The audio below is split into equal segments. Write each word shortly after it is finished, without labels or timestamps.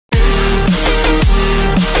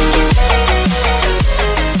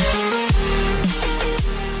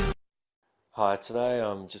Hi, today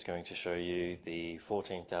I'm just going to show you the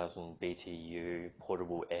 14,000 BTU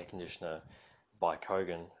portable air conditioner by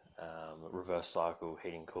Kogan, reverse cycle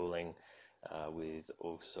heating cooling with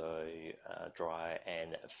also dry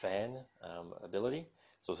and fan ability.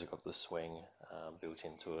 It's also got the swing built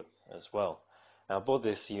into it as well. Now, I bought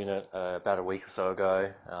this unit about a week or so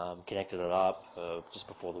ago, connected it up just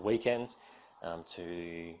before the weekend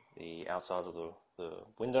to the outside of the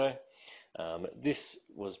window. This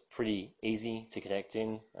was pretty easy to connect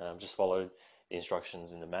in, just followed the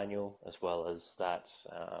instructions in the manual, as well as that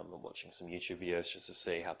watching some YouTube videos just to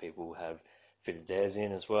see how people have fitted theirs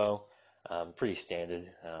in as well. Pretty standard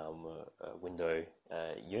window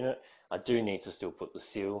unit. I do need to still put the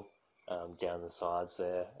seal down the sides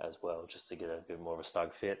there as well, just to get a bit more of a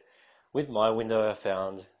snug fit. With my window, I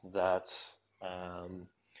found that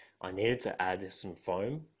I needed to add some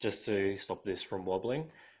foam just to stop this from wobbling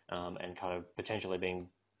and kind of potentially being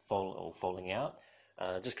falling out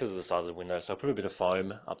just because of the size of the window. So I put a bit of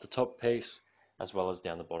foam up the top piece as well as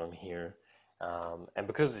down the bottom here. And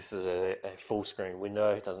because this is a full screen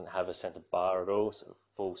window, it doesn't have a center bar at all, so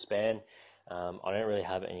full span. I don't really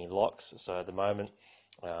have any locks, so at the moment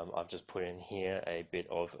I've just put in here a bit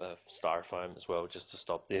of styrofoam as well, just to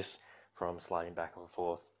stop this from sliding back and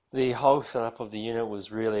forth. The whole setup of the unit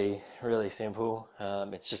was really simple.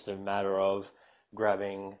 It's just a matter of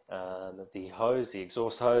grabbing the hose, the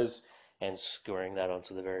exhaust hose, and screwing that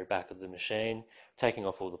onto the very back of the machine, taking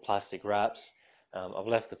off all the plastic wraps. I've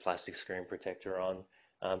left the plastic screen protector on.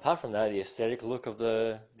 Apart from that, the aesthetic look of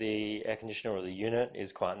the air conditioner or the unit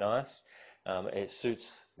is quite nice. It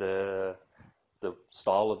suits the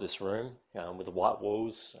style of this room with the white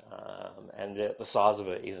walls, and the size of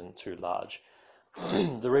it isn't too large.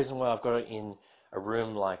 The reason why I've got it in a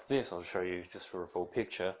room like this, I'll show you just for a full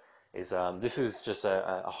picture, is this is just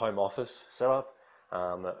a home office setup,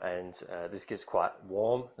 and this gets quite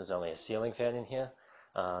warm. There's only a ceiling fan in here.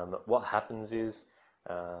 What happens is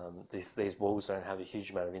these walls don't have a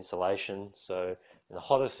huge amount of insulation, so in the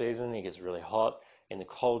hotter season it gets really hot. In the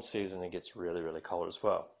cold season it gets really cold as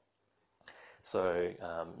well. So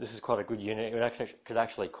this is quite a good unit. It could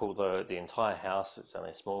actually cool the entire house. It's only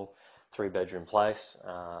a small 3-bedroom place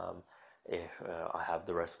if I have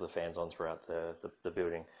the rest of the fans on throughout the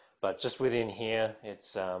building. But just within here,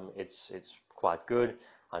 it's quite good.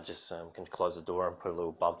 I just can close the door and put a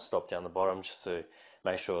little bump stop down the bottom just to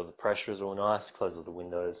make sure the pressure is all nice. Close all the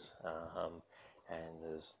windows, and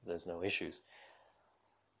there's no issues.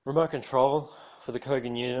 Remote control for the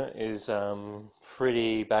Kogan unit is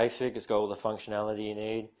pretty basic. It's got all the functionality you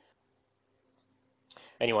need.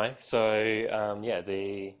 Anyway, so yeah,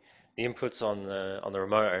 the inputs on the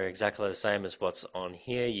remote are exactly the same as what's on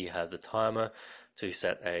here. You have the timer to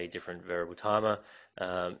set a different variable timer.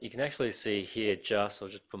 You can actually see here, I'll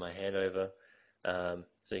just put my hand over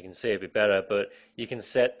so you can see a bit better, but you can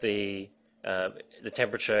set the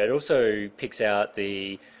temperature. It also picks out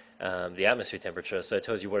the atmosphere temperature, so it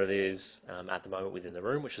tells you what it is at the moment within the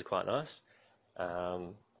room, which is quite nice.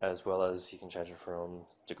 As well as you can change it from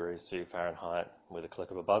degrees to Fahrenheit with a click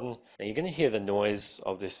of a button. Now you're going to hear the noise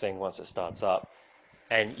of this thing once it starts up,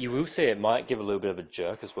 and you will see it might give a little bit of a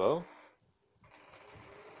jerk as well.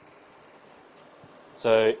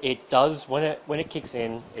 So it does when it kicks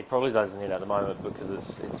in. It probably doesn't hit at the moment because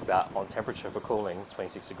it's about on temperature for cooling. It's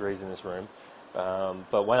 26 degrees in this room.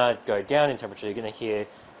 But when I go down in temperature, you're going to hear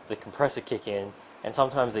the compressor kick in, and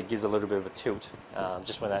sometimes it gives a little bit of a tilt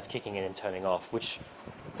just when that's kicking in and turning off, which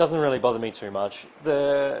doesn't really bother me too much.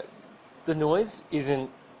 The noise isn't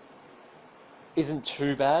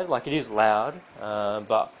too bad. Like, it is loud,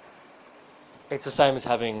 but it's the same as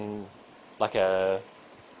having like a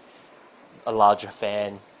larger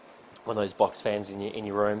fan, one of those box fans in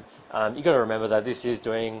your room. You got to remember that this is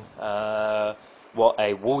doing what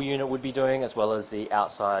a wall unit would be doing, as well as the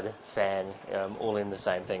outside fan, all in the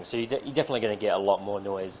same thing. So you're definitely going to get a lot more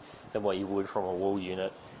noise than what you would from a wall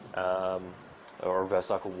unit or a reverse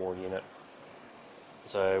cycle wall unit.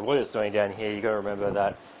 So what it's doing down here, you got to remember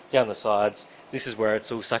that down the sides, this is where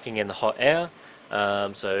it's all sucking in the hot air.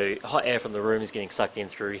 So hot air from the room is getting sucked in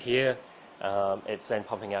through here. It's then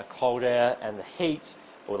pumping out cold air, and the heat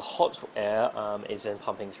or the hot air is then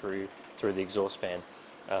pumping through the exhaust fan,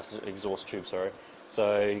 exhaust tube. Sorry.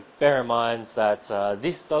 So bear in mind that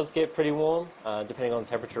this does get pretty warm, depending on the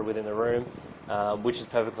temperature within the room, which is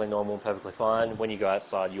perfectly normal, perfectly fine. When you go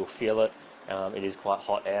outside, you'll feel it. It is quite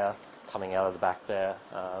hot air coming out of the back there,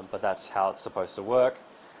 but that's how it's supposed to work.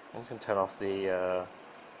 I'm just going to turn off the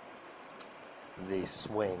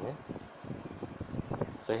swing.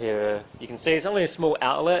 So here you can see it's only a small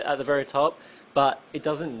outlet at the very top, but it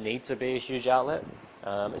doesn't need to be a huge outlet.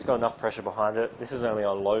 It's got enough pressure behind it. This is only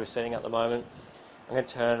on low setting at the moment. I'm going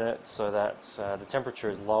to turn it so that the temperature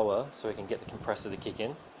is lower so we can get the compressor to kick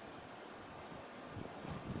in.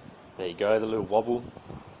 There you go, the little wobble.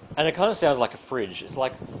 And it kind of sounds like a fridge. It's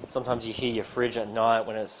like sometimes you hear your fridge at night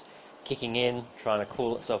when it's kicking in, trying to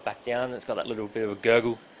cool itself back down. It's got that little bit of a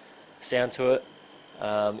gurgle sound to it.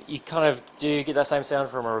 You kind of do get that same sound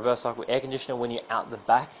from a reverse cycle air conditioner when you're out the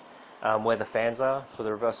back where the fans are for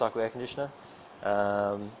the reverse cycle air conditioner.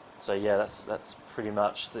 So yeah, that's pretty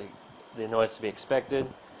much the noise to be expected.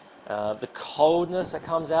 The coldness that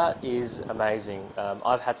comes out is amazing.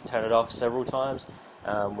 I've had to turn it off several times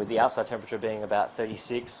with the outside temperature being about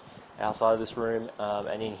 36 outside of this room,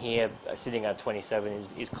 and in here sitting at 27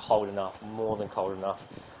 is cold enough, more than cold enough.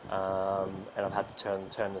 And I've had to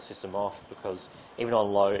turn the system off because even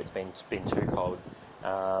on low it's been too cold.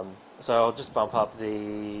 So I'll just bump up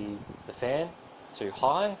the fan to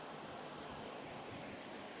high.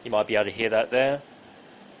 You might be able to hear that there.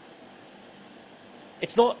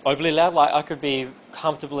 It's not overly loud. Like I could be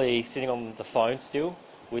comfortably sitting on the phone still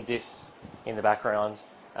with this in the background,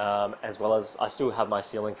 as well as I still have my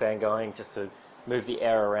ceiling fan going just to move the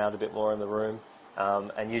air around a bit more in the room.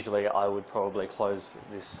 And usually I would probably close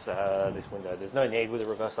this window. There's no need with a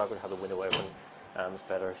reverse cycle to have the window open. It's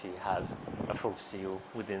better if you have a full seal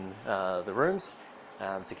within the rooms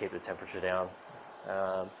to keep the temperature down.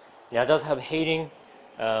 Now it does have heating,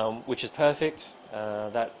 which is perfect.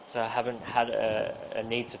 That I haven't had a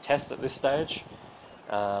need to test at this stage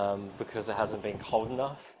because it hasn't been cold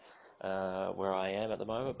enough where I am at the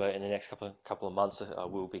moment. But in the next couple of months, I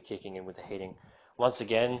will be kicking in with the heating. Once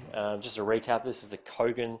again, just a recap, this is the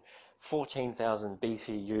Kogan 14,000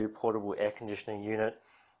 BTU portable air conditioning unit,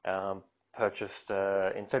 purchased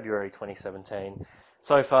in February 2017.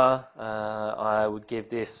 So far, I would give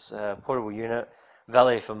this portable unit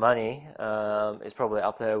value for money is probably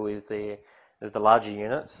up there with the larger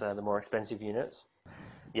units, the more expensive units.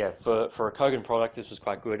 Yeah, for a Kogan product, this was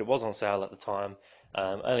quite good. It was on sale at the time.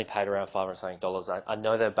 Only paid around $500 something. I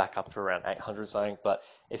know they're back up to around 800 something, but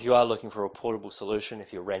if you are looking for a portable solution,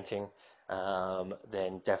 if you're renting,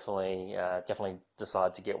 then definitely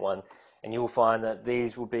decide to get one. And you will find that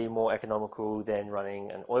these will be more economical than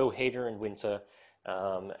running an oil heater in winter,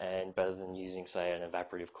 and better than using, say, an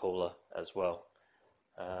evaporative cooler as well.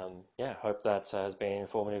 Yeah, hope that has been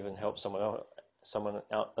informative and helped someone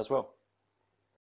out as well.